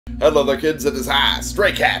Hello there kids, it is I,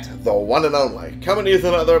 Stray Cat, the one and only, coming to you with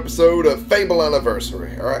another episode of Fable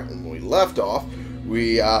Anniversary. Alright, when we left off,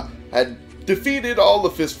 we had defeated all the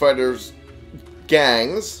Fist Fighters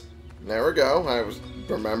gangs. There we go, I was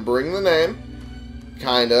remembering the name.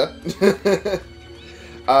 Kinda.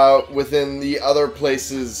 Within the other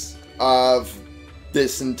places of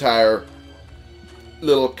this entire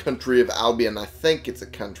little country of Albion. I think it's a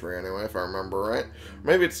country anyway, if I remember right.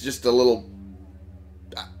 Maybe it's just a little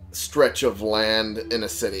stretch of land in a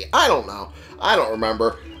city. I don't know. I don't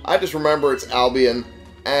remember. I just remember it's Albion,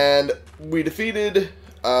 and we defeated,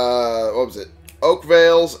 what was it?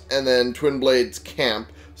 Oakvale's and then Twin Blades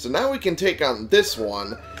Camp. So now we can take on this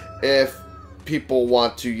one if people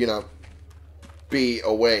want to, you know, be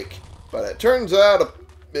awake. But it turns out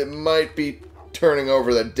it might be turning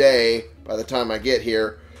over the day by the time I get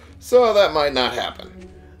here, so that might not happen.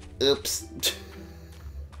 Oops.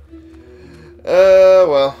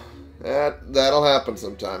 Well, that'll happen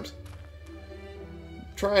sometimes.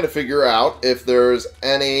 Trying to figure out if there's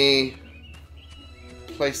any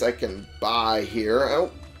place I can buy here.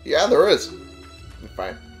 Oh, yeah, there is. If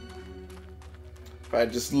I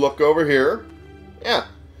just look over here, yeah.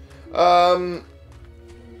 How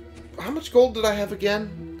much gold did I have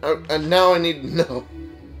again? And now I need to know.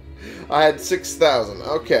 I had 6,000.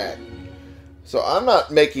 Okay. So I'm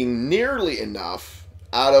not making nearly enough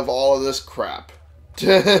out of all of this crap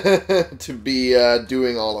to be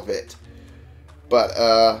doing all of it.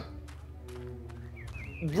 But,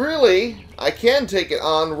 really, I can take it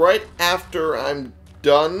on right after I'm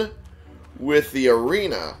done with the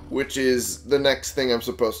arena, which is the next thing I'm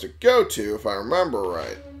supposed to go to, if I remember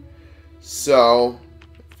right. So,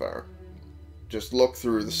 if I just look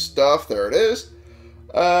through the stuff, there it is.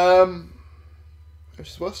 I'm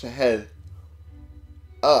supposed to head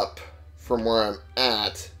up from where I'm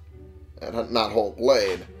at and not hold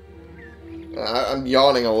blade. I'm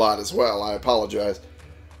yawning a lot as well. I apologize.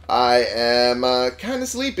 I am kind of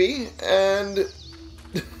sleepy, and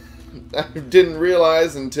I didn't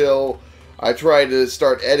realize until I tried to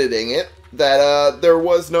start editing it that there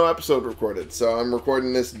was no episode recorded. So I'm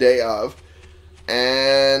recording this day of.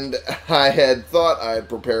 And I had thought I had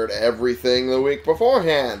prepared everything the week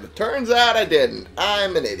beforehand. Turns out I didn't.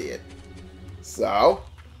 I'm an idiot. So,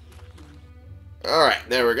 alright,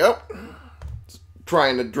 there we go.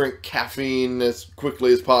 Trying to drink caffeine as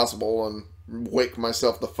quickly as possible and wake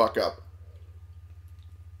myself the fuck up.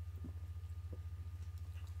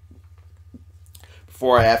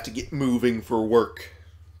 Before I have to get moving for work.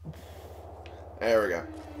 There we go.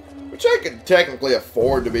 Which I could technically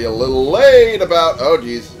afford to be a little late about. Oh,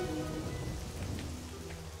 jeez.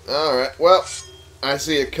 Alright, well, I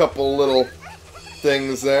see a couple little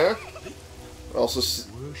things there. Also,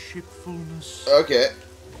 worshipfulness. Okay.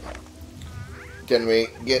 Can we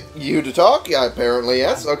get you to talk? Yeah, apparently,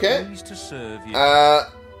 yes. Okay. To serve you.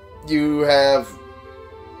 You have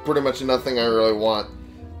pretty much nothing I really want.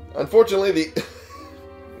 Unfortunately,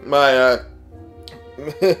 my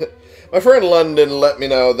friend London let me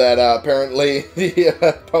know that apparently the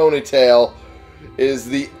ponytail is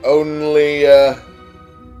the only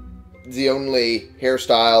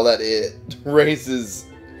hairstyle that it raises,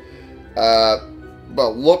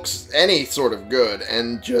 well, looks any sort of good,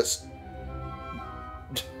 and just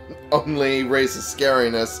only raises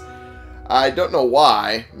scariness. I don't know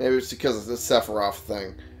why. Maybe it's because of the Sephiroth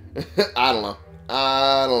thing. I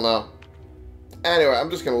don't know. Anyway, I'm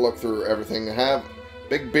just gonna look through everything I have.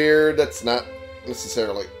 Big beard, that's not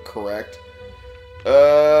necessarily correct.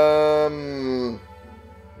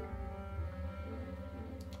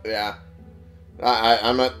 Yeah.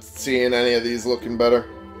 I'm not seeing any of these looking better.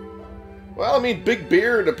 Well, I mean, big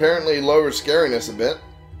beard apparently lowers scariness a bit.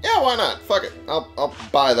 Yeah, why not? Fuck it. I'll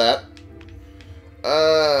buy that.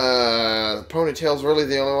 The ponytail's really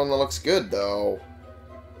the only one that looks good, though.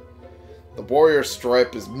 The warrior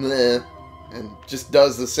stripe is meh. And just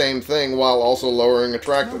does the same thing while also lowering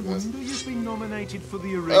attractiveness. No wonder you've been nominated for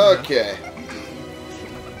the arena. Okay.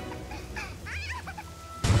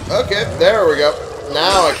 Okay, there we go.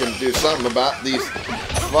 Now I can do something about these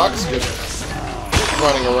fucks just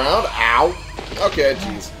running around. Ow. Okay,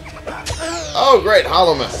 jeez. Oh, great,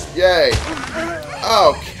 Hollow Man. Yay.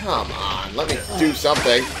 Oh, come on. Let me do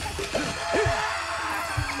something.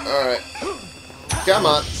 Alright. Come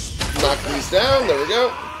on. Knock these down. There we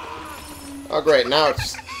go. Oh, great, now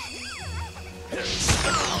it's...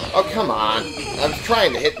 Oh, come on. I was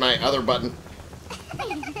trying to hit my other button.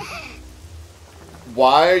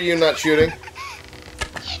 Why are you not shooting?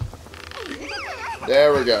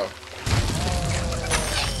 There we go.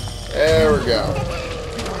 There we go.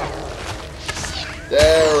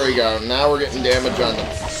 There we go. Now we're getting damage on them.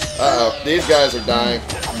 Uh-oh, these guys are dying.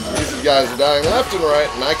 These guys are dying left and right,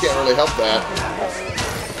 and I can't really help that.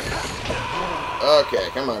 Okay,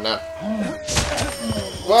 come on now.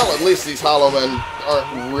 Well, at least these hollow men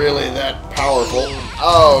aren't really that powerful.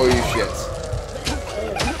 Oh, you shits.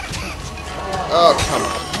 Oh, come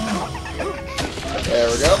on. There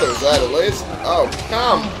we go, there's that at least. Oh,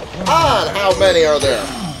 come on! How many are there?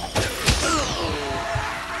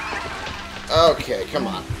 Okay, come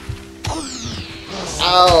on.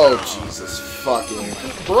 Oh, Jesus fucking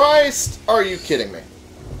Christ! Are you kidding me?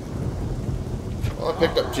 Well, I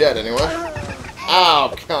picked up Jet anyway.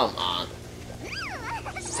 Oh, come on.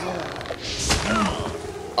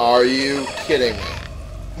 Are you kidding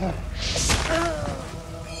me?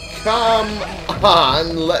 Come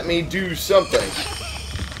on, let me do something.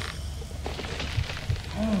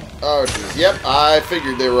 Oh, jeez. Yep, I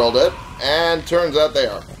figured they were all dead. And turns out they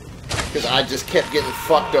are. Because I just kept getting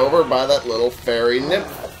fucked over by that little fairy nymph.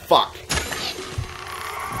 Fuck.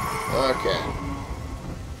 Okay.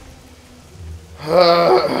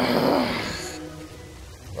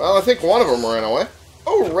 Well, I think one of them ran away.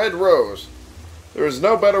 Oh, red rose. There is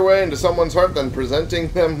no better way into someone's heart than presenting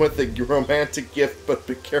them with a romantic gift, but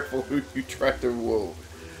be careful who you try to woo.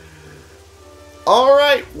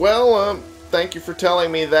 Alright, well, thank you for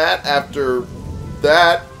telling me that. After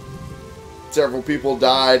that, several people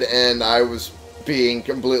died, and I was being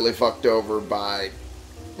completely fucked over by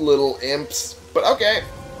little imps. But okay,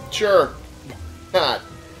 sure. Not.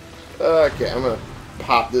 Okay, I'm gonna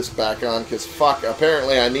pop this back on, because fuck,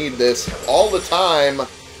 apparently I need this all the time.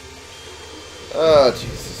 Oh,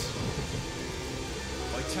 Jesus.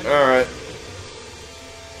 Alright.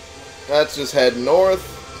 Let's just head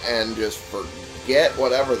north and just forget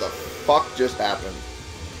whatever the fuck just happened.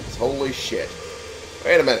 Holy shit.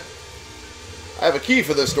 Wait a minute. I have a key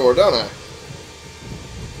for this door, don't I?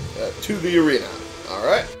 To the arena.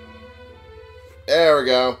 Alright. There we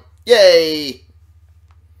go. Yay!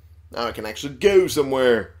 Now I can actually go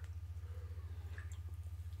somewhere.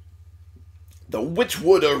 The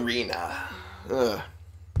Witchwood Arena. That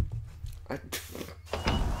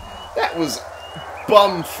was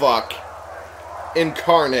bumfuck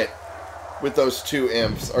incarnate with those two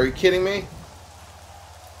imps. Are you kidding me?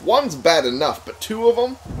 One's bad enough, but two of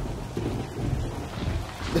them?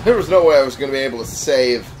 There was no way I was going to be able to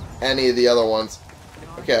save any of the other ones.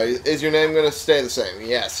 Okay, is your name going to stay the same?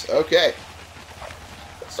 Yes. Okay.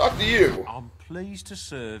 Let's talk to you. I'm pleased to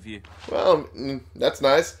serve you. Well, that's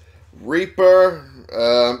nice. Reaper.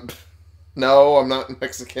 No, I'm not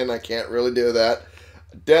Mexican. I can't really do that.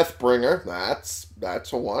 Deathbringer.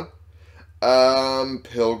 That's a one.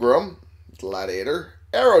 Pilgrim. Gladiator.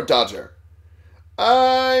 Arrow Dodger.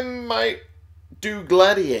 I might do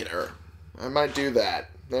Gladiator. I might do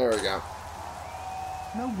that. There we go.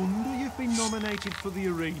 No wonder you've been nominated for the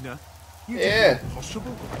arena. You Yeah. did the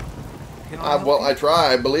impossible. Can I help Well, you? I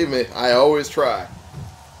try. Believe me, I always try.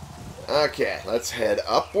 Okay, let's head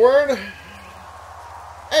upward.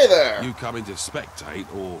 Hey there. You coming to spectate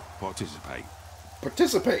or participate?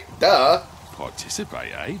 Participate, duh.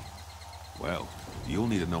 Participate, eh? Well, you'll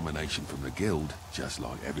need a nomination from the guild, just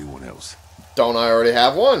like everyone else. Don't I already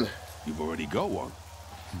have one? You've already got one.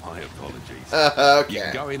 My apologies. Okay. You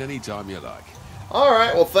can go in any time you like.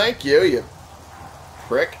 Alright, well thank you, you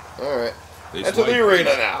prick. Alright. This Into way, the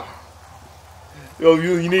arena now. Oh,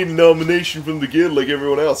 you need a nomination from the guild like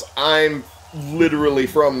everyone else. I'm literally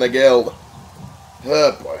from the guild.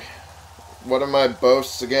 Oh boy. What are my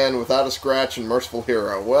boasts again? Without a scratch and merciful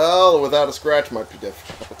hero. Well, without a scratch might be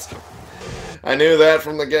difficult. I knew that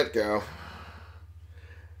from the get-go.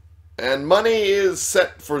 And money is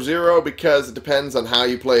set for 0 because it depends on how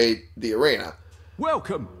you play the arena.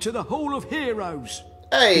 Welcome to the Hall of Heroes.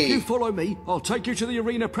 Hey! If you follow me, I'll take you to the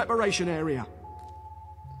arena preparation area.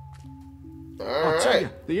 I'll tell you,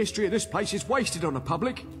 Alright. the history of this place is wasted on the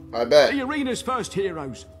public. I bet. The arena's first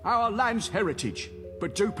heroes, our land's heritage.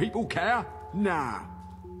 But do people care? Nah.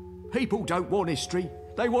 People don't want history.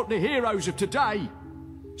 They want the heroes of today.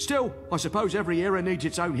 Still, I suppose every era needs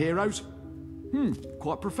its own heroes.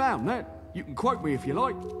 Quite profound, that. You can quote me if you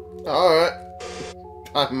like. Alright.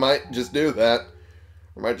 I might just do that.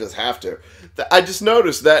 I might just have to. I just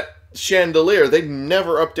noticed that chandelier, they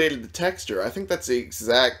never updated the texture. I think that's the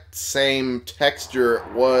exact same texture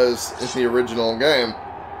it was in the original game.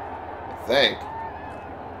 I think.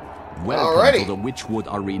 Welcome Alrighty. to the Witchwood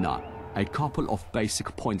Arena. A couple of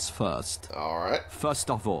basic points first. Alright. First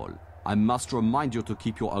of all, I must remind you to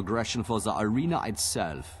keep your aggression for the arena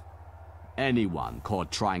itself. Anyone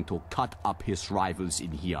caught trying to cut up his rivals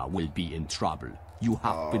in here will be in trouble. You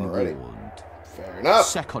have been Alrighty. warned. Fair enough.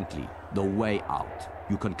 Secondly, the way out.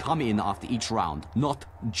 You can come in after each round, not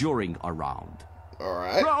during a round.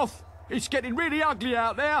 Alright. Ralph, it's getting really ugly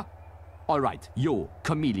out there. Alright, you,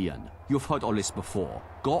 Chameleon. You've heard all this before.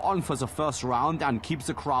 Go on for the first round and keep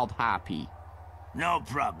the crowd happy. No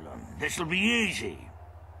problem. This'll be easy.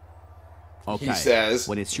 Okay, He says.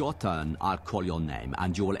 when it's your turn, I'll call your name,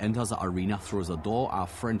 and you will enter the arena through the door our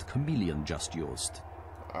friend Chameleon just used.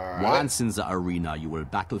 Alright. Once in the arena, you will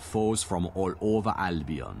battle foes from all over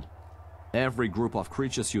Albion. Every group of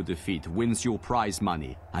creatures you defeat wins you prize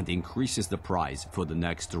money and increases the prize for the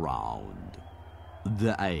next round.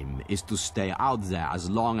 The aim is to stay out there as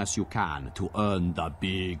long as you can to earn the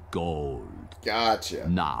big gold. Gotcha.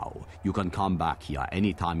 Now, you can come back here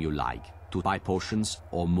anytime you like to buy potions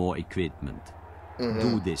or more equipment.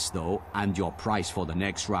 Do this though, and your price for the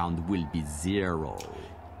next round will be 0.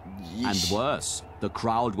 Yeesh. And worse, the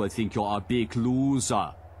crowd will think you're a big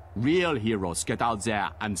loser. Real heroes get out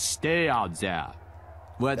there and stay out there.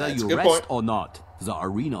 Whether That's a you good rest point. or not, the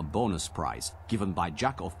arena bonus prize, given by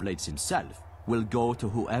Jack of Blades himself, will go to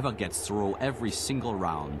whoever gets through every single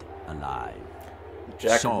round alive.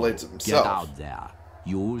 Jack So, of Blades get himself. out there.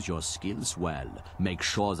 Use your skills well. Make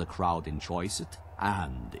sure the crowd enjoys it.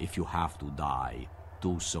 And if you have to die,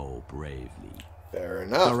 do so bravely. Fair The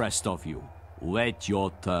enough. rest of you, wait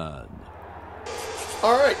your turn.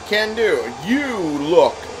 Alright, can do. You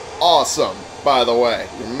look awesome, by the way.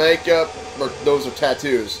 Your makeup, or those are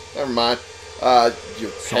tattoos. Never mind. Your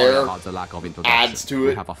Sorry hair about the lack of introduction. adds to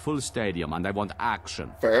We it. have a full stadium and I want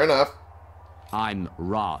action. Fair enough. I'm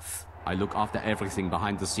Wrath. I look after everything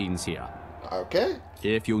behind the scenes here. Okay.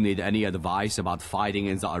 If you need any advice about fighting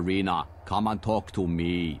in the arena, come and talk to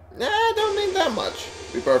me. Nah, I don't need that much,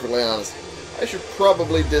 to be perfectly honest. I should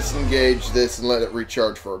probably disengage this and let it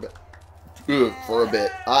recharge for a bit. Ugh, for a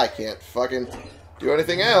bit. I can't fucking do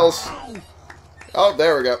anything else. Oh,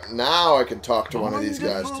 there we go. Now I can talk to one of these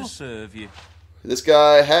guys. To serve you. This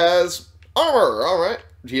guy has armor. Alright.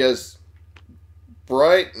 He has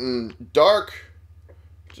bright and dark,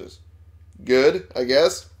 which is good, I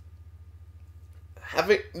guess.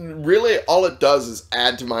 Really, all it does is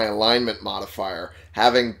add to my alignment modifier.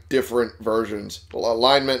 Having different versions. Well,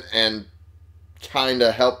 alignment and kind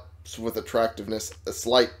of helps with attractiveness a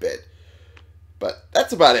slight bit. But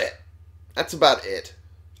that's about it. That's about it.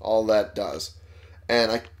 All that does.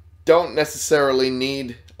 And I don't necessarily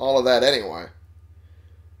need all of that anyway.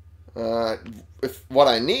 If what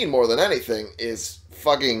I need more than anything is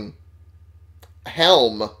fucking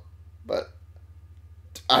helm. But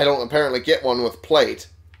I don't apparently get one with plate.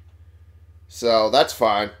 So that's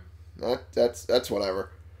fine. That's whatever.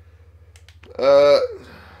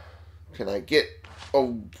 Can I get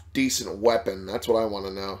a decent weapon? That's what I want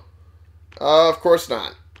to know. Of course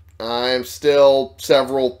not. I'm still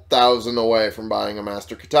several thousand away from buying a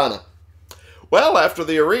Master Katana. Well, after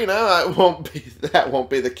the arena, that won't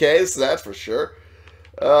be the case, that's for sure.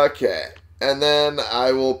 Okay. And then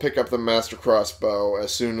I will pick up the Master Crossbow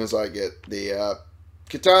as soon as I get the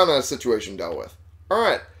Katana situation dealt with.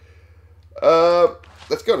 Alright.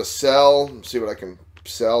 Let's go to sell, see what I can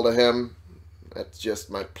sell to him. That's just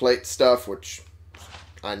my plate stuff, which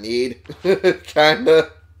I need.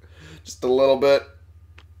 Kinda. Just a little bit.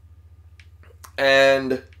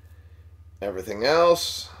 And everything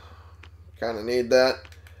else. Kinda need that.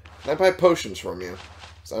 Can I buy potions from you?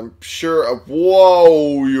 So I'm sure of...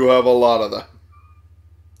 Whoa, you have a lot of them.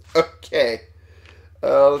 Okay.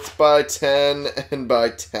 Let's buy 10 and buy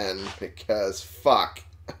 10. Because, fuck.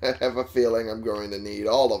 I have a feeling I'm going to need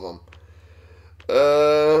all of them.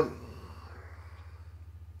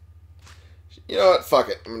 You know what? Fuck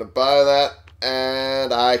it. I'm going to buy that.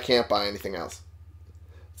 And I can't buy anything else.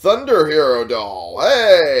 Thunder Hero Doll.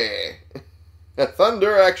 Hey! A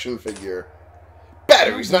Thunder action figure.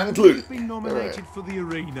 Batteries not included. You've been nominated Alright. for the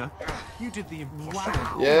arena. You did the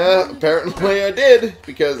impossible. Yeah, apparently I did.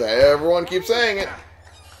 Because everyone keeps saying it.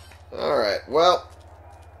 Alright, well.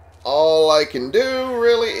 All I can do,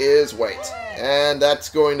 really, is wait. And that's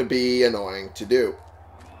going to be annoying to do.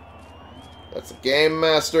 That's a game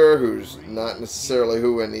master who's not necessarily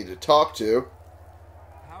who I need to talk to.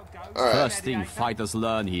 Alright. First thing fighters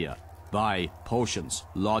learn here. Buy potions.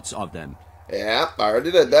 Lots of them. Yeah, I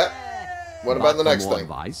already did that. What about the But for next more thing?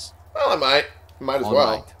 advice? Well, I might. Might as All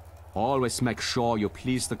well. right. Always make sure you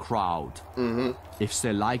please the crowd. If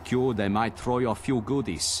they like you, they might throw you a few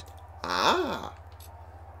goodies. Ah.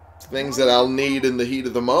 Things that I'll need in the heat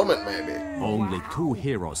of the moment, maybe. Only 2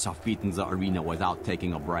 heroes have beaten the arena without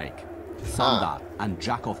taking a break. Thunder and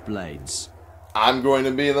Jack of Blades. I'm going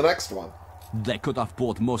to be in the next one. They could have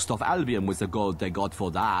bought most of Albion with the gold they got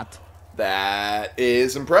for that. That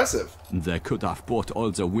is impressive. They could have bought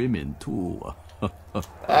all the women, too.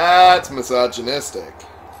 That's misogynistic.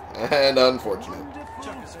 And unfortunate.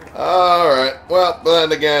 Alright, well,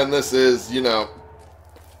 then again, this is, you know,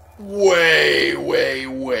 way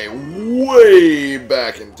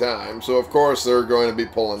back in time. So, of course, they're going to be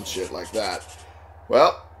pulling shit like that.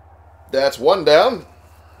 Well, that's one down.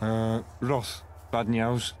 Ross, bad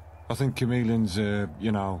news. I think Chameleon's,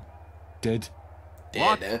 you know, dead.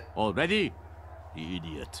 What? Already?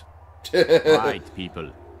 Idiot. Right,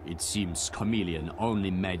 people. It seems Chameleon only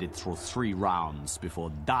made it through 3 rounds before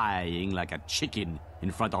dying like a chicken in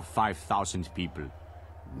front of 5,000 people.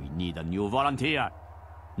 We need a new volunteer.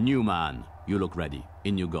 New man, you look ready.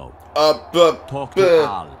 In you go. Talk to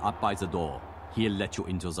Al up by the door. He'll let you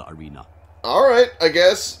into the arena. Alright, I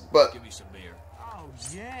guess, but Give me some beer. Oh,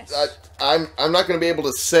 yes. I'm not going to be able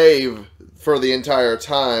to save for the entire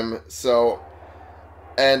time, so...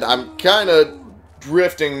 And I'm kind of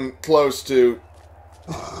drifting close to...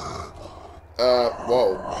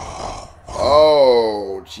 whoa.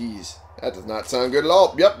 Oh, jeez. That does not sound good at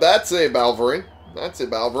all. Yep, that's a Balverine. That's a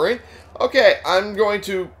Balverine. Okay, I'm going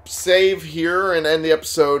to save here and end the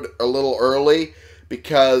episode a little early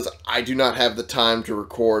because I do not have the time to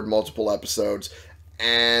record multiple episodes.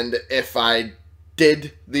 And if I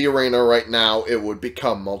did the arena right now, it would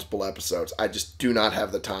become multiple episodes. I just do not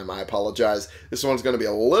have the time. I apologize. This one's going to be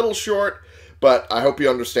a little short, but I hope you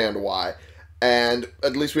understand why. And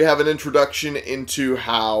at least we have an introduction into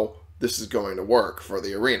how this is going to work for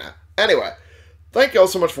the arena. Anyway, thank you all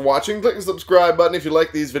so much for watching. Click the subscribe button if you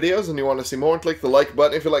like these videos and you want to see more. And click the like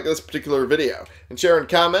button if you like this particular video. And share and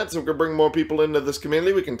comment so we can bring more people into this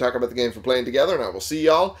community. We can talk about the games we're playing together. And I will see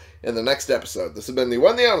y'all in the next episode. This has been the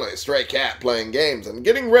one and the only Stray Cat playing games and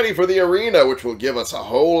getting ready for the arena, which will give us a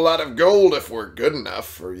whole lot of gold if we're good enough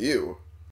for you.